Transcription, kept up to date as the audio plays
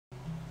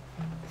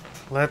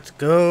Let's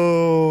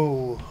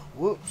go.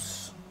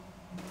 Whoops.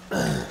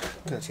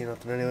 Can't see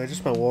nothing anyway,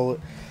 just my wallet.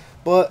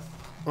 But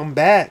I'm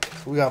back.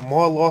 We got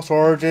more Lost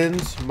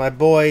Origins. My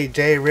boy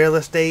Jay Real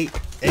Estate,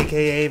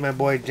 aka my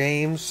boy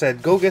James,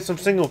 said go get some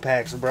single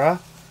packs, bruh.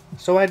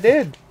 So I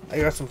did.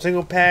 I got some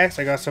single packs.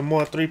 I got some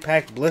more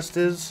 3-pack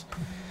blisters.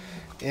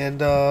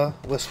 And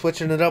we're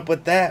switching it up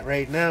with that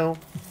right now.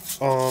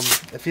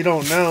 If you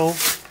don't know,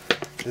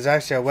 there's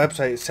actually a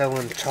website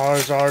selling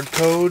Charizard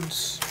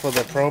codes for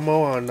the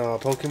promo on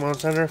Pokemon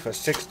Center for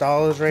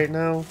 $6 right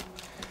now.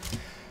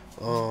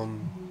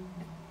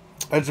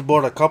 I just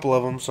bought a couple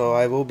of them, so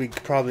I will be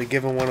probably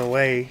giving one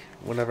away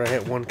whenever I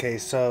hit 1K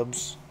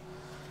subs.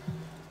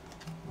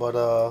 But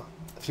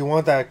if you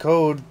want that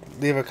code,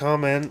 leave a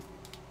comment.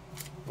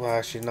 Well,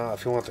 actually not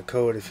if you want the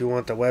code, if you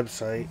want the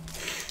website.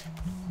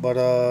 But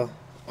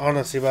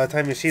honestly, by the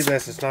time you see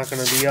this, it's not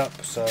going to be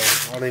up, so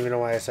I don't even know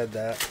why I said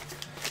that.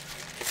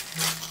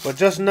 But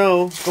just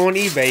know, go on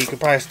eBay, you could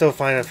probably still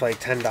find it for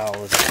like $10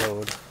 a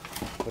code,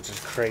 which is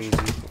crazy.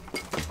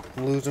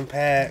 I'm losing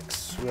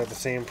packs. We have the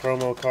same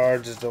promo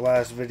cards as the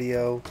last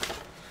video.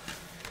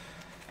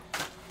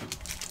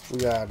 We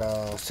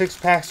got 6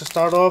 packs to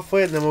start off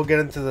with, and then we'll get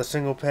into the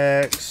single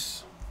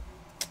packs.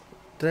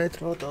 Did I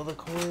throw out the other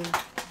coin?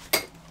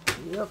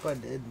 Yep, I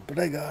did, but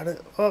I got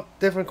it. Oh,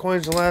 different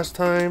coins than last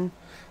time.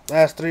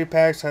 Last 3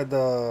 packs had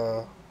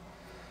the...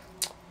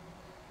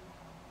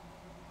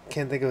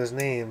 Can't think of his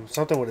name.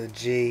 Something with a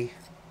G.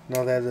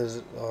 No, that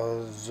is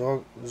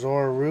Zoru.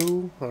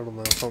 I don't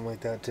know, something like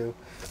that too.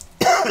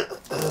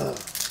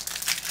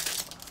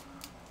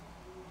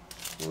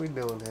 What are we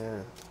doing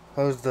here?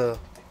 How's the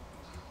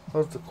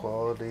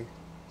quality?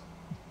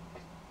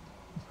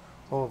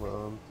 Hold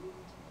on.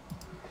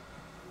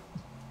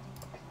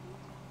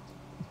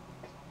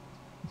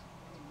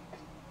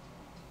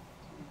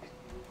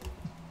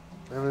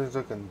 Everything's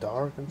looking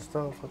dark and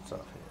stuff. What's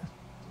up here?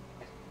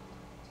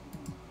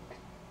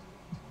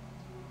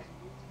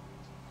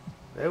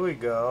 There we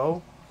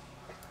go.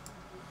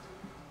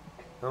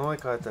 I don't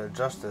like how I have to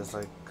adjust this,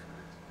 like,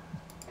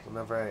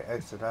 whenever I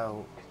exit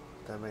out.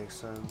 If that makes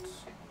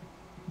sense.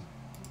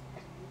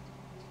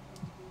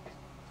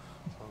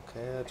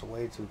 Okay, that's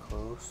way too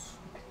close.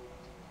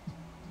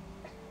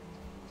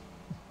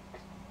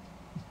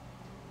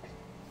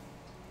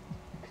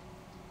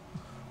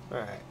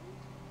 Alright.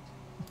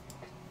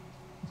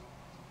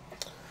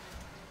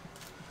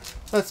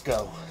 Let's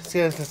go. Let's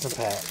get into some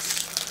packs.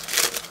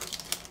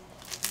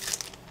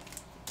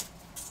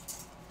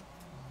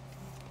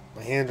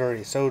 My hands are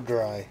already so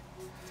dry.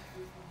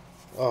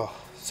 Oh,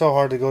 so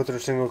hard to go through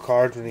single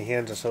cards when your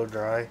hands are so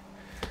dry.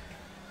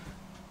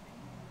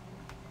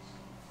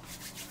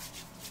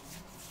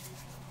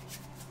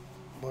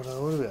 But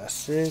what do we got?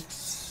 6,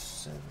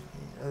 7,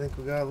 8. I think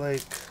we got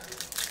like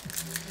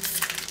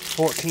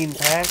 14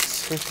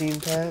 packs,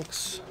 15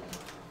 packs.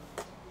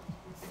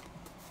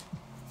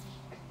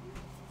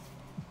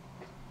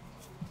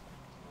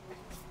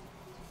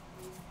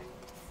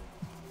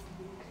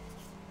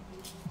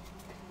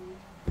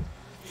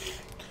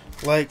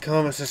 Like,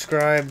 comment,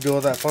 subscribe, do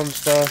all that fun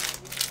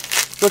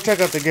stuff. Go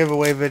check out the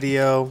giveaway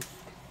video.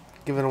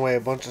 Giving away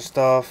a bunch of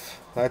stuff.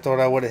 I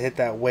thought I would have hit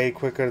that way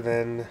quicker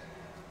than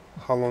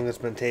how long it's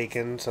been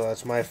taking. So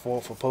that's my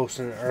fault for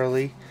posting it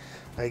early,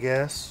 I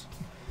guess.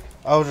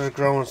 I was just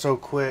growing so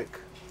quick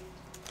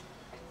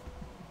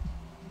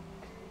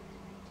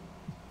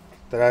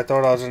that I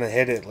thought I was going to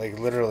hit it like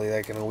literally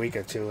like in a week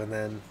or two. And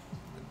then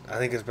I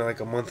think it's been like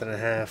a month and a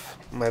half.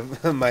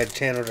 My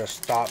channel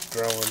just stopped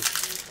growing.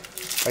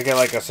 I get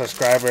like a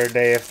subscriber a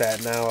day, if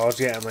that now. I was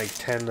getting like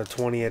 10 to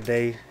 20 a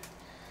day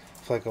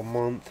for like a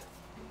month.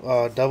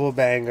 Double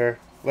banger.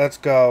 Let's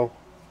go.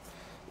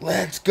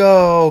 Let's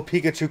go.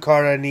 Pikachu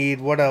card I need.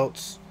 What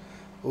else?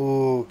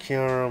 Ooh,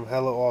 Kyurem.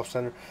 Hello off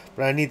center.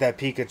 But I need that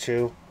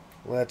Pikachu.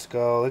 Let's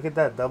go. Look at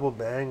that double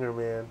banger,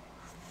 man.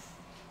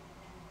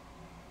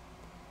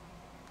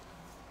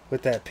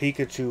 With that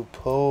Pikachu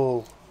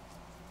pull.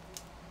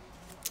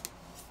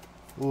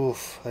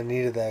 Oof. I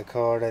needed that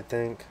card, I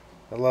think.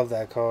 I love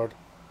that card.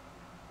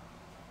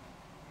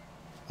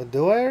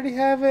 Do I already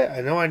have it?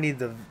 I know I need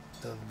the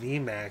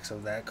VMAX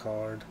of that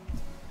card.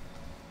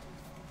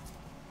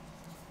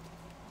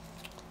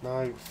 Now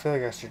I feel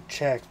like I should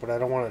check, but I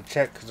don't want to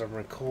check because I'm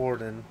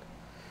recording.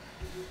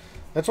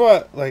 That's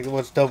what, like,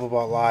 what's dope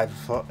about live.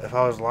 If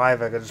I was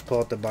live, I could just pull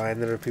out the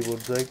binder and people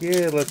would be like,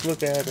 yeah, let's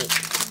look at it.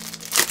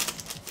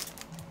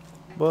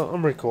 But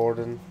I'm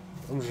recording.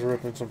 I'm just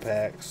ripping some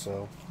packs,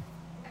 so.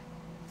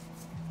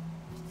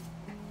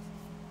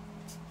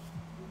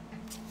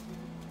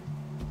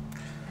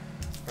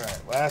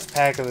 Alright, last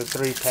pack of the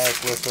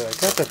 3-pack list. I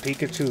got the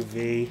Pikachu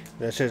V.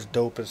 That's just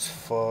dope as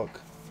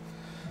fuck.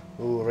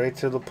 Ooh, right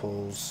to the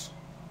pulls.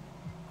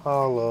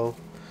 Hollow.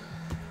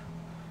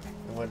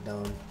 And we're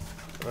done.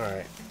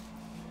 Alright,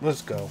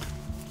 let's go.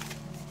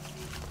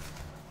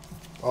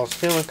 I was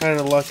feeling kind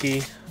of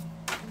lucky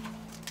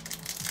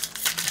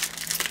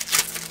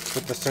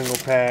with the single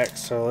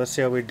packs, so let's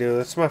see how we do.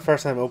 This is my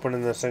first time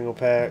opening the single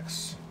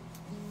packs.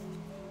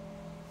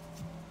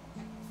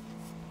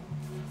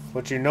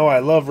 But you know I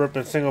love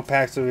ripping single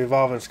packs of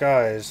Evolving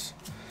Skies.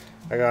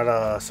 I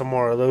got some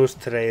more of those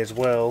today as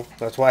well.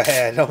 That's why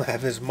I don't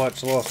have as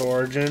much Lost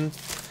Origin.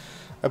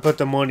 I put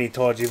the money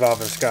towards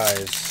Evolving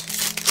Skies.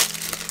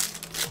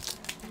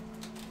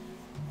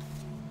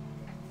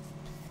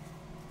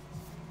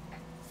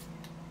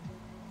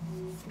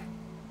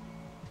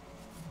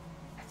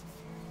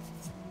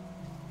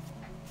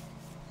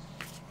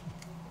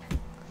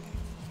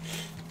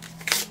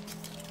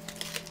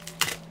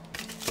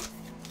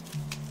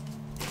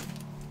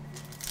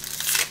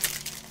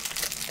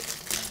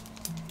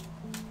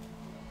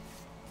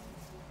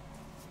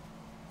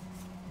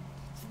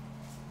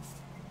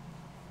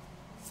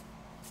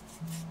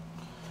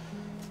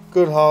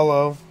 Good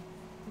holo.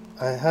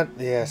 I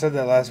said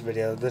that last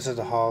video. This is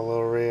a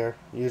holo rare,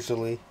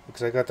 usually,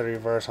 because I got the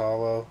reverse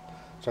holo,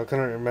 so I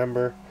couldn't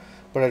remember.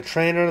 But a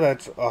trainer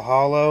that's a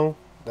holo,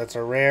 that's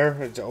a rare,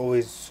 it's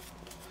always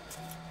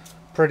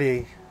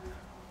pretty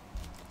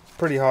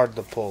hard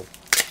to pull.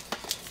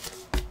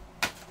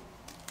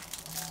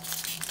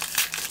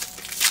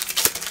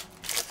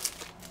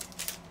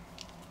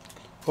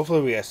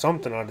 Hopefully we get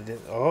something out of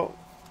it. Oh,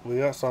 we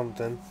got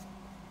something.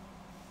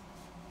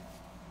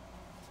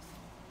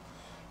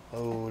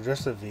 Oh,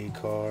 just a V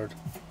card.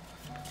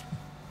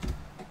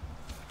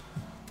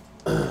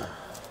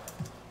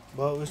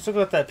 But we still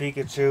got that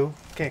Pikachu.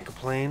 Can't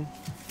complain.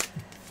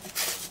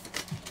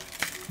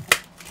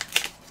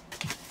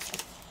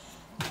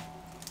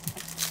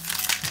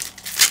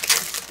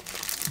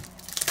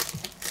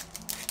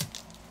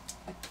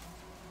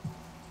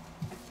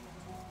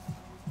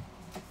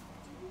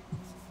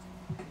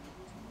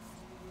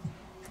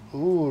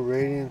 Ooh,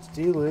 Radiant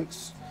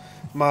Steelix.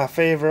 My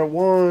favorite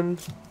one.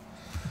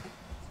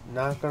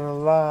 Not gonna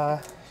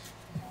lie.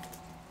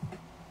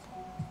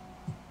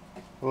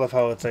 I love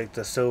how it's like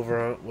the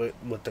silver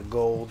with the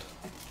gold.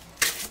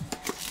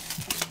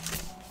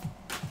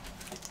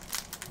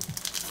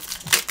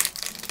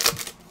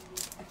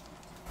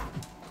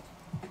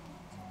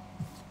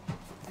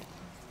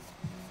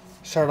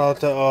 Shout out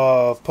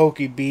to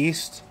Poke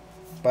Beast,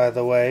 by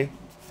the way.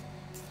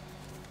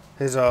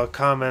 His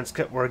comments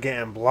were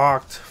getting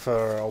blocked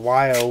for a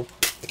while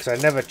because I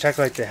never checked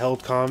like the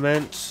held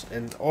comments,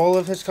 and all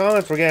of his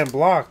comments were getting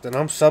blocked. And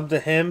I'm subbed to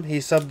him, he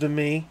subbed to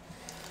me,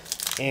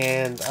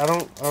 and I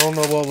don't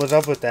know what was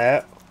up with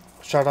that.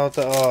 Shout out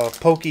to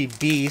Poke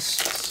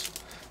Beasts.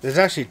 There's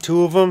actually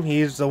two of them.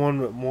 He's the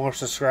one with more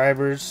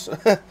subscribers.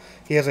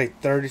 He has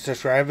like 30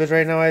 subscribers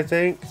right now, I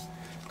think.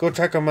 Go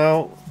check him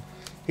out.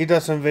 He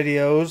does some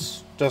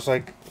videos just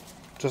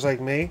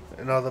like me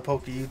and other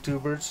Poke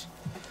YouTubers.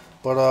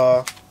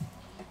 But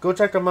go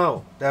check him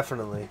out,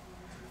 definitely.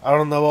 I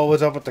don't know what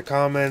was up with the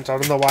comments. I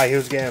don't know why he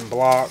was getting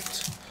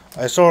blocked.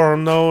 I saw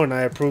him though, and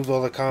I approved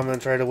all the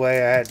comments right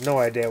away. I had no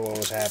idea what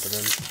was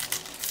happening.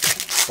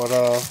 But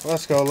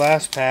let's go.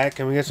 Last pack.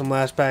 Can we get some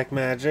last pack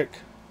magic?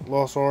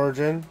 Lost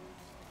Origin.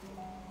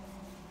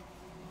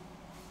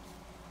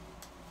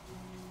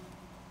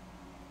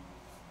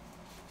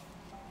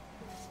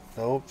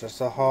 Nope,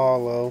 just a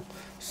holo.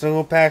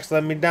 Single packs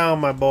let me down,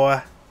 my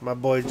boy. My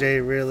boy J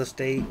Real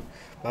Estate.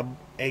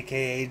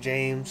 AKA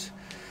James.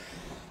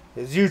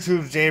 His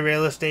YouTube's J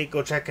Real Estate.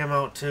 Go check him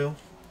out too.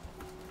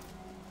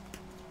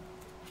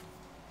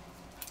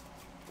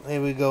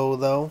 Here we go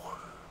though.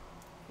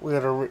 We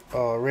got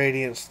a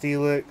Radiant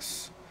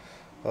Steelix,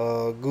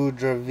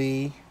 Gudra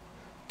V,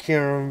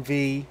 Kyurem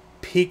V,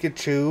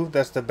 Pikachu.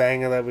 That's the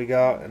banger that we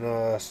got, and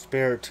a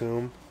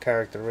Spiritomb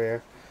character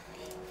rare.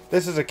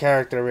 This is a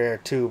character rare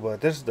too,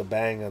 but this is the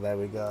banger that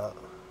we got.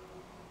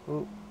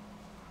 Ooh.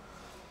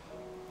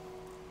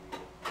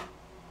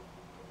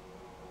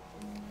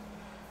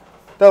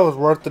 That was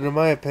worth it in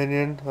my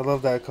opinion. I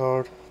love that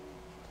card.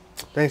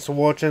 Thanks for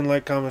watching.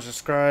 Like, comment,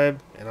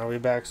 subscribe, and I'll be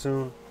back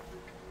soon.